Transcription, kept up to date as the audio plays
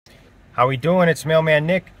How we doing? It's Mailman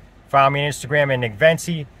Nick. Follow me on Instagram at Nick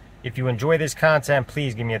Venci. If you enjoy this content,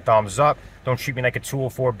 please give me a thumbs up. Don't treat me like a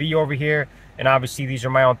 204B over here. And obviously, these are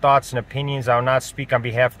my own thoughts and opinions. I will not speak on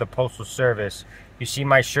behalf of the Postal Service. You see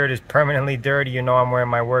my shirt is permanently dirty. You know I'm wearing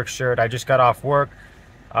my work shirt. I just got off work.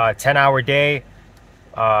 10-hour day.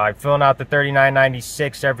 I'm filling out the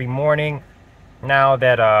 $39.96 every morning. Now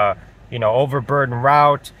that, overburden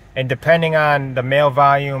route. And depending on the mail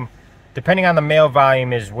volume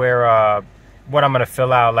is where what I'm going to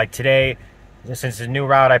fill out. Like today, since it's a new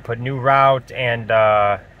route, I put new route and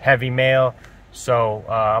heavy mail. So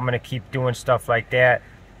I'm going to keep doing stuff like that.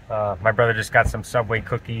 My brother just got some Subway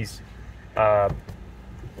cookies. I'm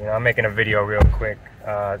making a video real quick.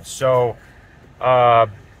 I'm filling out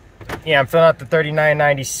the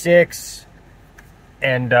 $39.96,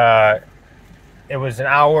 and it was an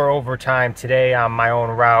hour overtime today on my own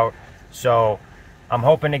route. So I'm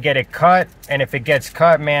hoping to get it cut, and if it gets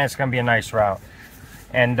cut, man, it's gonna be a nice route.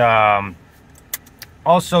 And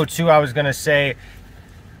also too, I was gonna say,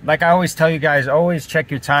 like I always tell you guys, always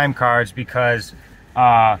check your time cards, because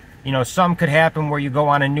something could happen where you go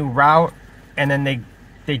on a new route and then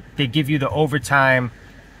they give you the overtime,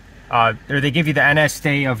 or they give you the NS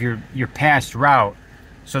day of your past route.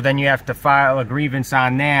 So then you have to file a grievance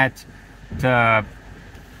on that. You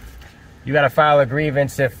got to file a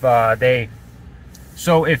grievance if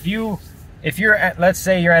So if you're, let's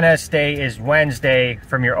say your NS day is Wednesday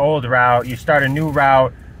from your old route, you start a new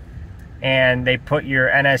route, and they put your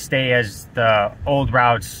NS day as the old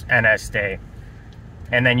route's NS day,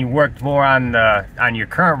 and then you worked more on your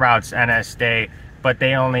current route's NS day, but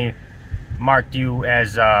they only marked you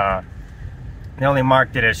as they only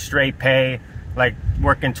marked it as straight pay, like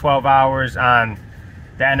working 12 hours on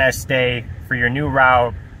the NS day for your new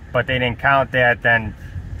route, but they didn't count that. Then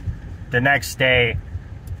the next day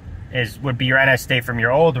would be your NS day from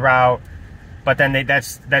your old route, but then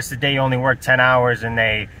that's the day you only work 10 hours, and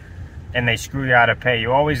they screw you out of pay.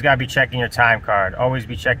 You always gotta be checking your time card. Always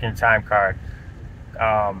be checking your time card.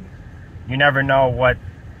 You never know what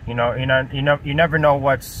you never know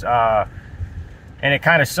what's and it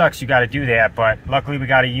kind of sucks you got to do that, but luckily we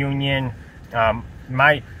got a union.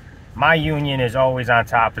 My union is always on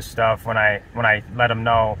top of stuff when I let them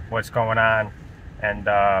know what's going on,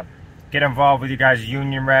 and get involved with you guys'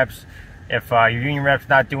 union reps. If your union rep's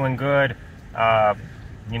not doing good,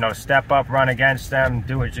 step up, run against them,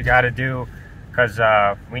 do what you got to do, because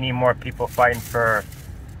we need more people fighting for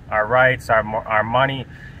our rights, our money.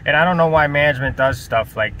 And I don't know why management does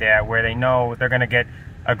stuff like that, where they know they're going to get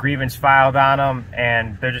a grievance filed on them,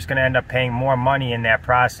 and they're just going to end up paying more money in that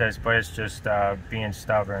process, but it's just being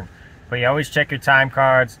stubborn. But you always check your time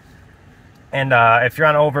cards. And if you're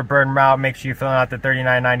on an overburden route, make sure you're filling out the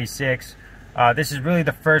 $39.96. This is really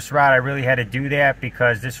the first route I really had to do that,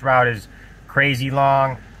 because this route is crazy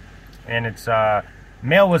long, and it's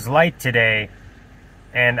mail was light today,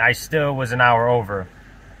 and I still was an hour over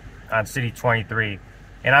on City 23.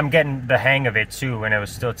 And I'm getting the hang of it too, and it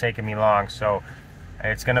was still taking me long. So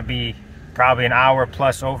it's gonna be probably an hour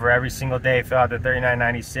plus over every single day, fill out the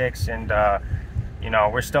 $39.96, and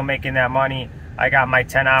we're still making that money. I got my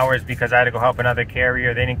 10 hours because I had to go help another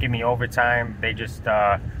carrier. They didn't give me overtime. They just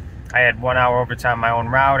I had 1 hour overtime my own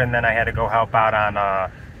route, and then I had to go help out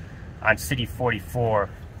on City 44,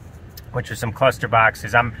 which is some cluster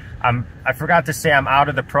boxes. I forgot to say, I'm out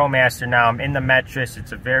of the ProMaster now. I'm in the Metris.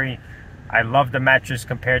 I love the Metris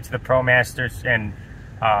compared to the ProMasters, and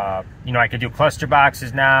I could do cluster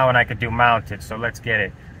boxes now, and I could do mounted. So let's get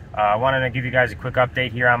it. I wanted to give you guys a quick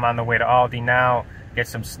update here. I'm on the way to Aldi now, get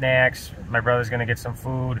some snacks. My brother's gonna get some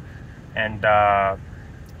food, and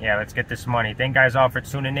let's get this money. Thank you guys all for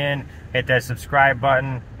tuning in. Hit that subscribe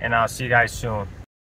button, and I'll see you guys soon.